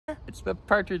It's the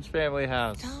Partridge Family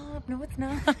house. Stop, no it's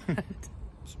not.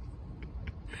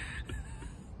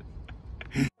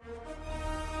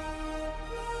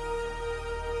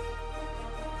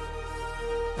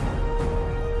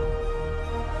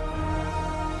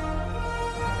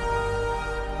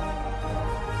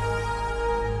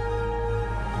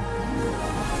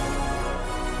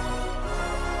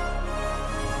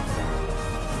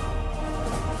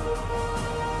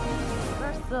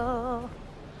 Universal.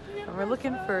 And we're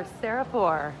looking for Sarah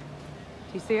Poor.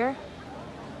 Do you see her?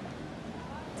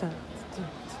 Dun, dun,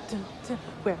 dun, dun.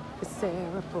 Where is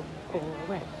Sarah Poor?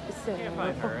 Where is Sarah Can't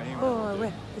find her Poor? anywhere.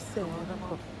 Where is Sarah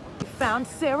Poor? We found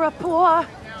Sarah Poor.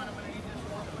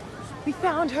 We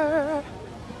found her.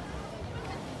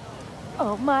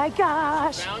 Oh my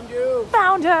gosh. Found you.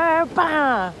 Found her.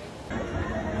 Bah.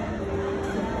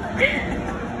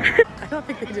 I don't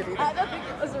think they did either. I don't think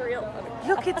it was a real photo.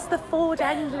 Look, it's the Ford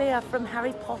Anglia from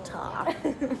Harry Potter.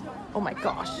 Oh my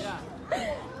gosh.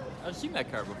 I've seen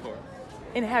that car before.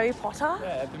 In Harry Potter?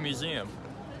 Yeah, at the museum.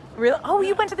 Really? Oh,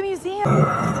 you went to the museum? He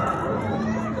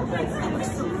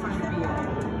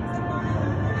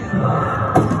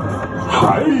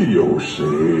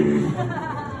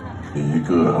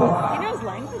knows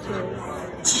languages.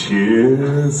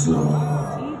 茄子，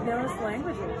 He knows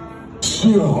languages.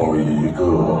 笑一个，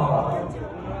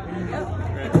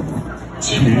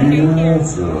茄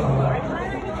子。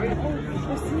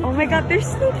 Oh my god, they're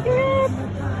so cute.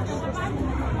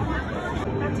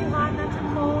 Not too hot, not too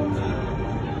cold.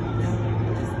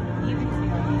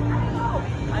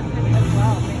 I'm good as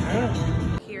well. Thank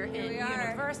you. Here in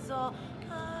Universal.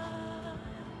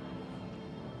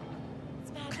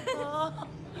 It's magical.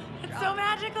 It's so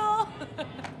magical.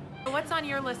 What's on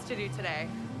your list to do today?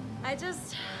 I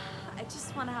just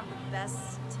want to have the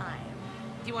best time.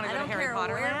 Do you want to I go to don't Harry care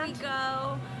Potter where Land? we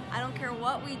go. I don't care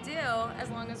what we do, as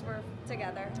long as we're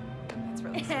together. That's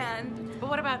really sweet. And But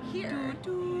what about here?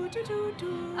 Do, do, do,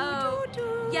 do, Oh, do,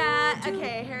 do, yeah. do.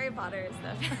 Okay, Harry Potter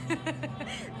stuff.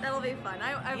 That'll be fun.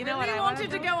 I You know really what I wanna wanted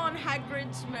to do? go on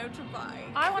Hagrid's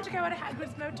motorbike. I want to go on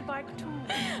Hagrid's motorbike too.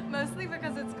 Mostly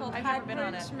because it's called I've never been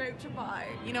on Hagrid's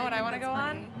motorbike. You know what I want to think go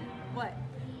that's on? funny. What?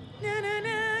 Na na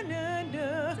na na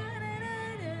na.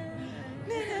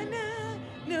 Na na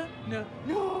na na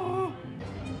no.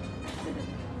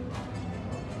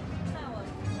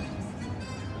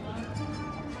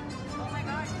 Oh my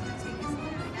god, can you take this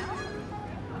right now?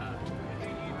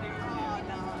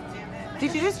 Did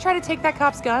you just try to take that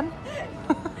cop's gun?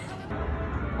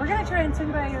 We're gonna try and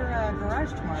swing by your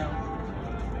garage tomorrow.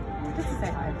 Just to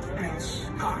say hi. Thanks,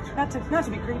 God. Not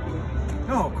to be creepy.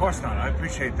 No, of course not. I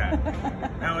appreciate that.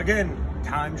 Now again,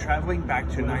 time traveling back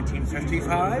to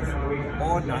 1955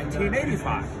 or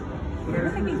 1985. We're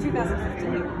thinking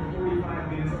 2015.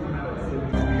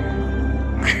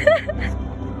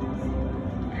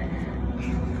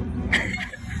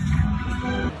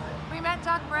 We met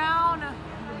Doc Brown, and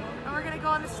we're gonna go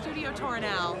on the studio tour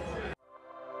now.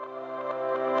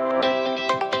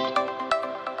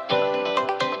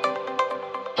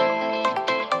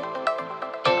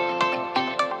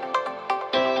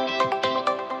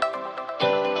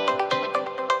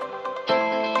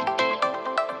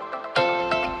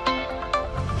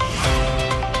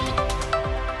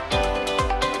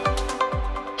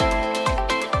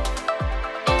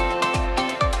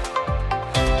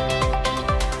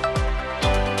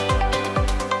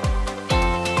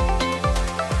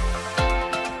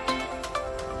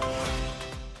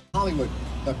 Hollywood,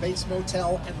 the Bates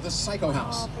Motel, and the Psycho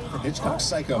House from Hitchcock's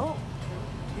Psycho. Oh,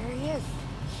 there he is.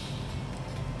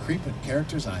 Creeping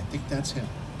characters, I think that's him.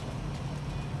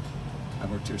 I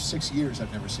worked here 6 years,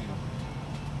 I've never seen him.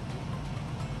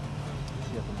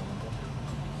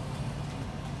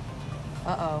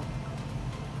 Uh-oh.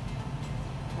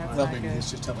 That's Well, not maybe good. he's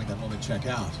just telling that woman check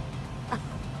out.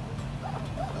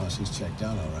 Oh, she's checked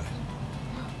out, all right.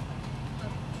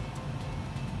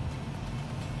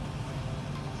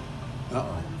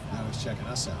 Uh-oh, now he's checking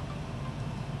us out.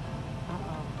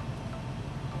 Uh-oh.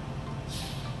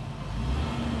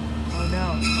 Oh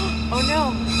no. Oh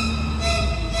no.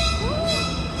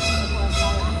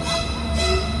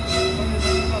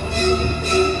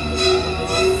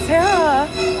 Sarah!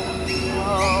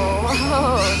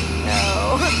 Oh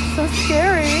no. So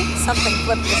scary. Something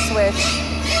flipped the switch.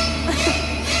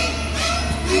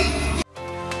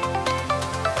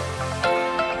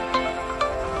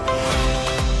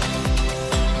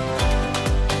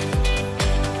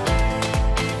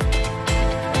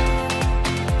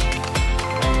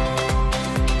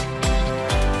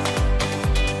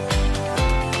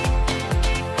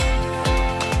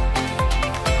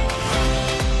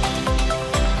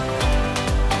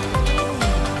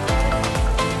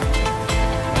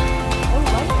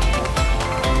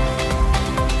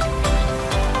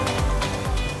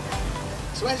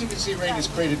 emergency rain is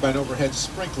created by an overhead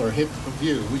sprinkler hidden from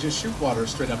view. We just shoot water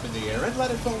straight up in the air and let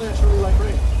it fall naturally like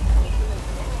rain.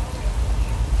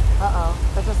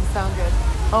 Uh-oh, that doesn't sound good.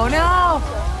 Oh no!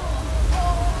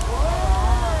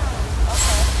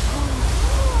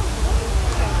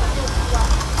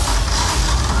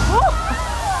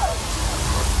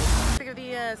 Think of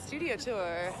the studio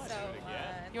tour. So fun.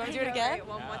 You want to do it again?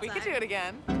 One more We time. could do it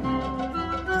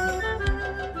again.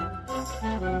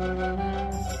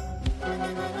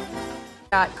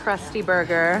 Got Krusty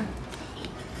Burger.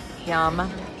 Yum.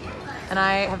 And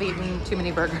I have eaten too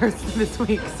many burgers this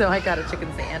week, so I got a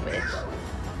chicken sandwich.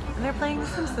 And they're playing The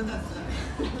Simpsons.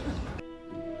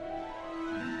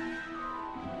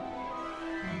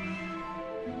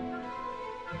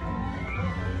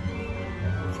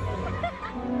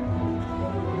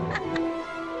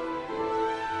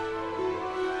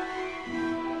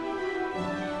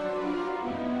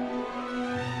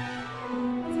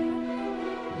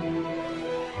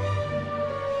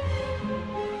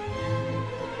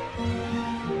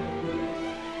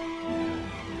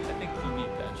 I think Kiki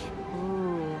Fetch.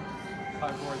 Ooh.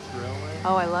 Hogwarts Railway.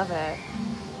 Oh, I love it.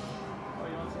 Oh,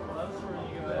 you want some gloves for when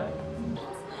you get back?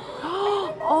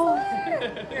 Oh,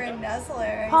 You're a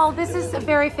nuzzler. Paul, this is a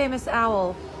very famous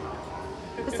owl.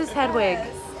 This is Hedwig.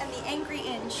 Yes, and the angry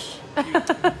inch.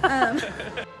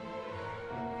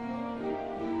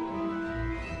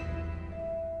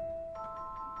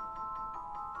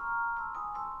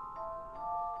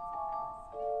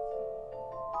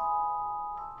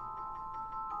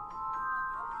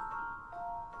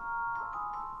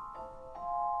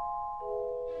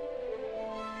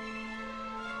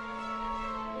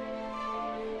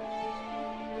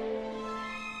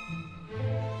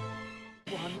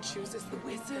 One chooses the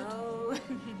wizard.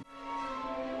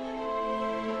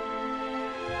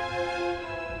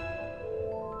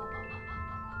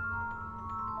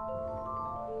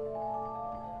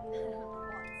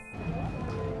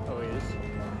 Always.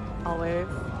 Always.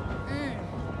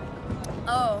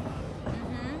 Oh.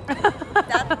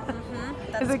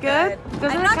 That's Is it good? Doesn't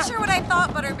I'm it not ca- sure what I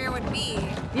thought butterbeer would be.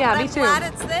 Yeah, but me I'm too. glad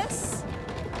it's this.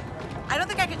 I don't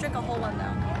think I could drink a whole one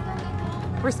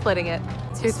though. We're splitting it.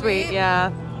 Too sweet, sweet?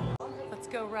 yeah. Let's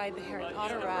go ride the Harry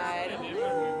Potter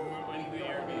ride.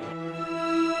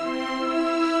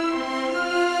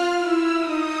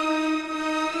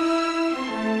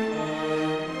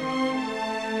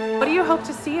 What do you hope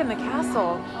to see in the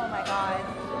castle? Oh my god.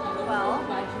 Well,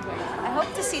 I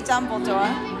hope to see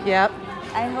Dumbledore. Yep.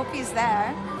 I hope he's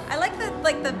there. I like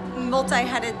the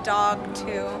multi-headed dog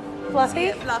too.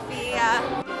 Fluffy? Fluffy,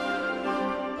 yeah.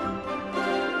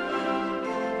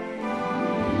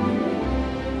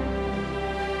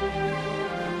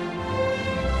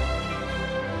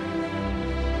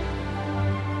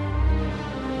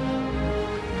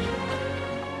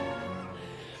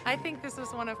 I think this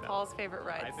was one of Paul's favorite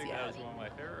rides. I think that was one of my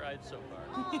favorite rides so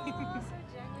far.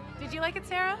 Did you like it,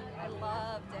 Sarah? I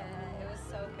loved it. It was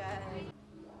so good.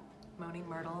 Moaning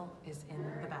Myrtle is in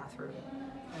the bathroom.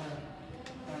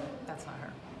 That's not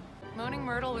her. Moaning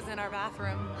Myrtle was in our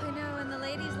bathroom. I know, in the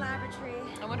ladies' lavatory.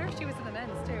 I wonder if she was in the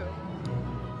men's too.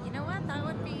 You know what? That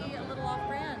would be a little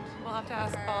off-brand. We'll have to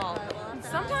ask Her, Paul. but we'll have to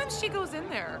Sometimes she goes in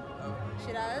there.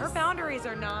 She does? Her boundaries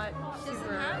are not She doesn't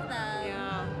super. have that.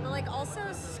 Yeah. But like also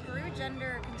screw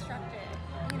gender constructed.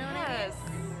 You know what Yes.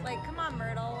 I mean? Like, come on,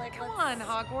 Myrtle. Like, Come let's-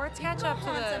 on, Hogwarts, catch Who up to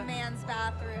wants the. a man's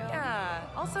bathroom? Yeah.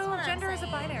 Also, That's what I'm gender is a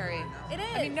saying. binary. It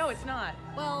is. I mean, no, it's not.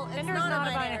 Well, it's Gender is not, not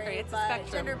a a binary, it's a but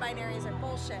spectrum. gender binaries are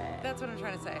bullshit. That's what I'm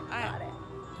trying to say. Got it.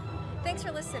 Thanks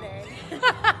for listening.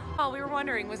 Paul, we were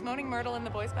wondering, was Moaning Myrtle in the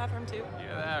boys' bathroom too?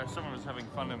 Yeah, someone was having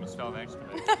fun in the stall next to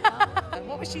me.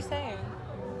 What was she saying?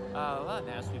 A lot of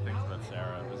nasty things about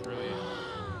Sarah. It was really.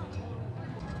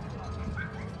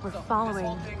 We're This whole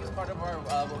following. thing is part of our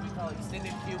what we call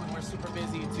extended queue when we're super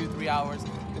busy, 2-3 hours.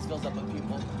 This fills up with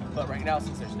people. But right now,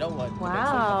 since there's no one,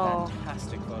 Wow. it's a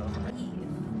fantastic photo for me.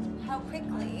 How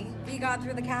quickly we got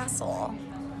through the castle.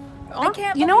 Oh,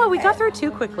 can't you know what? We believe got it. through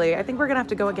too quickly. I think we're gonna have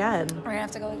to go again. We're gonna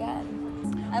have to go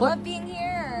again. I What- love being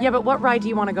here. Yeah, but what ride do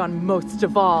you want to go on most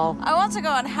of all? I want to go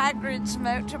on Hagrid's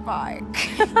motorbike.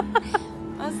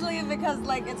 Mostly because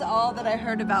like it's all that I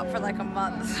heard about for like a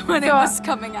month when it So, was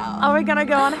coming out. Are we gonna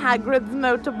go on Hagrid's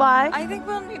motorbike? I think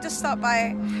we'll need to stop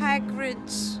by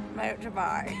Hagrid's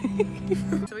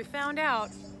motorbike. So we found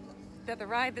out that the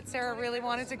ride that Sarah really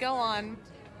wanted to go on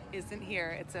isn't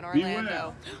here. It's in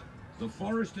Orlando. The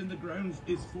forest in the grounds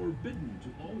is forbidden to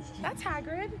all students. That's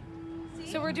Hagrid.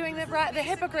 So we're doing the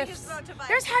hippogriffs. motorbike.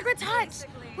 There's Hagrid's hut.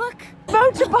 Basically. Look,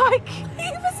 motorbike.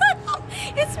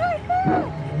 It's right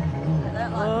here.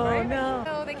 Oh no.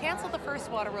 So they canceled the first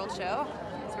Waterworld show,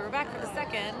 so we're back for the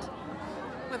second.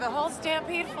 with a whole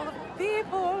stampede full of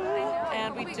people,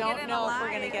 and we don't know if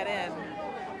we're gonna get in.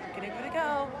 We're gonna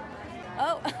go.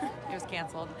 Oh, it was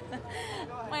canceled.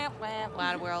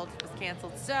 Wad World was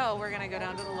canceled, so we're gonna go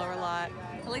down to the lower lot.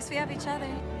 At least we have each other.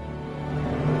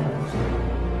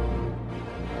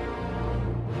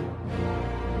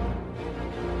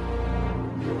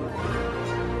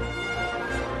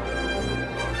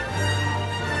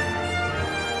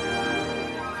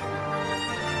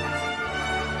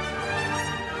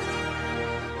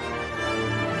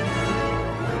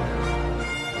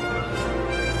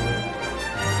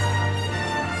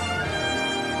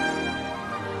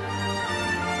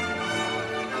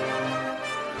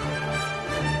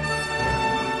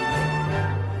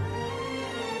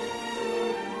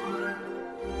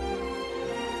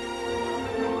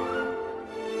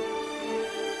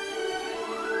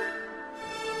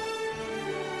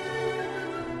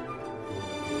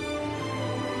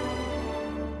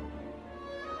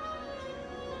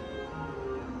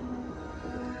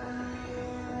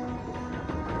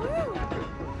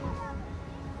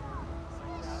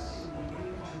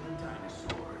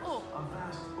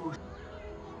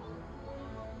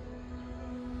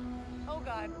 Oh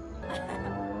God.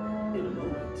 In a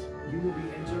moment, you will be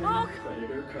entering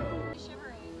Predator Cove.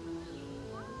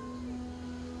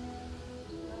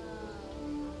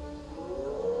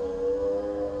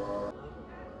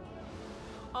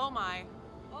 Oh my.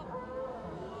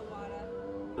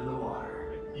 In the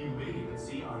water, you may even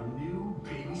see our new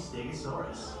baby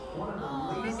Stegosaurus, one of the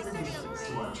latest additions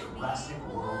to our Jurassic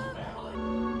World family.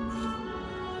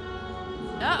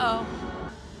 Uh-oh.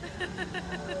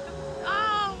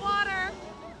 Oh, water.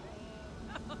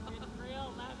 Real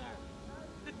leather.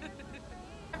 I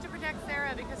have to protect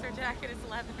Sarah because her jacket is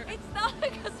leather. It's not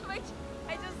because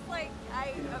I just like,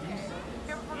 okay.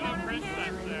 Here, we're going to the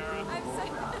cave. Sarah. I'm so,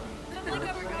 I'm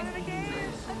like, we're going to the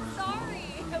cave. I'm sorry,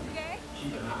 okay?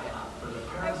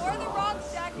 I wore the wrong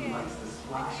jacket.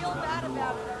 I feel bad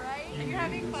about it, alright? Are you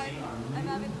having fun? I'm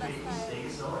having the best time.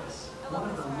 I love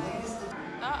this ride.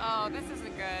 Uh-oh, this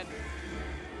isn't good.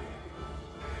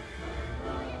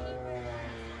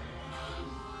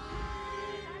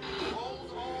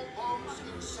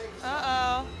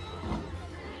 Uh-oh.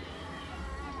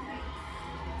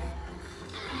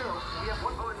 We have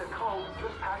one boat in the cove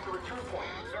just past the return point.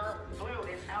 Sir, Blue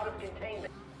is out of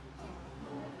containment.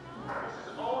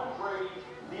 This is Owen Brady,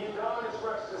 the Indominus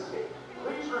Rex escape.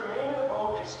 Please remain in the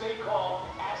boat and stay calm.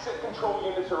 Asset control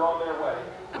units are on their way.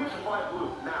 Please fly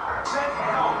Blue now. Set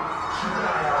helm.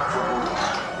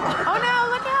 Oh no,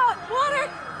 look out! Water!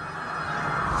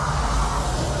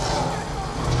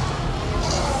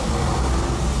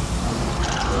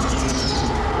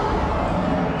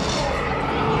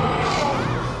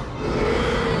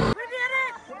 We did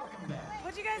it!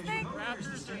 What'd you guys think?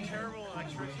 Raptors are terrible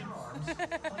electricians.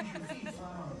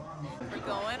 We're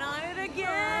going on it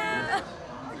again!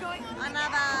 We're going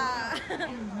another.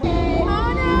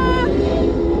 Oh no!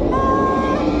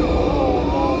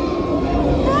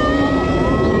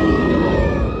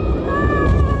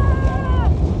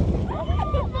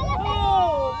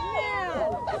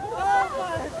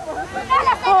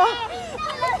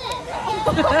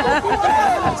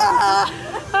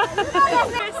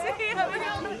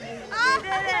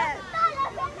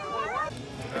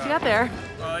 What you got there?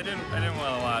 Well, I didn't want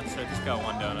a lot, so I just got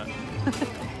one donut.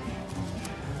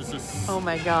 This is Oh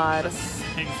my God. a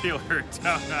singular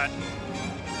donut.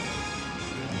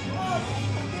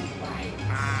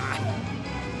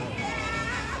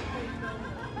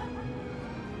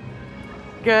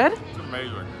 Good? It's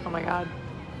amazing. Oh my God.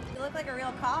 You look like a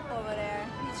real cop over there.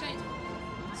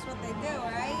 That's what they do,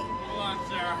 right? Hold on,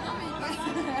 Sarah.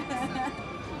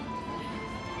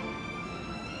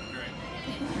 Great.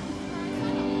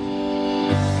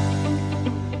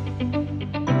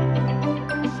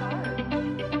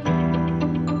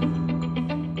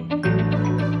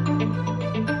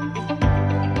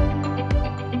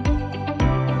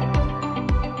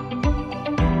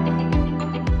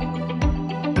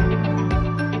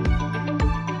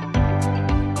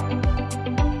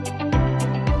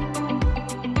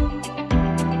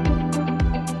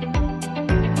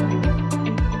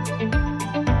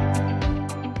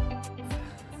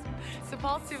 So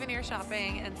Paul's souvenir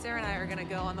shopping, and Sarah and I are gonna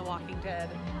go on The Walking Dead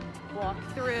walk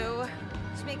through.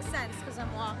 Which makes sense because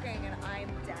I'm walking and I'm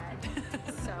dead.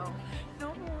 So,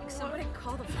 No, somebody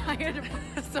call the fire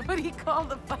department. somebody call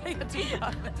the fire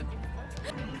department.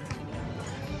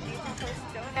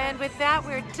 And with that,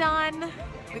 we're done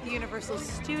with Universal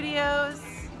Studios.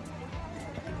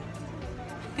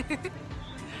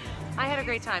 I had a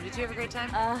great time. Did you have a great time?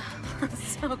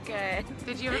 So good.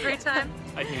 Did you have a great time?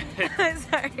 I did. I'm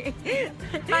sorry.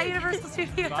 Bye, Universal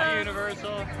Studios. Bye,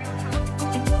 Universal.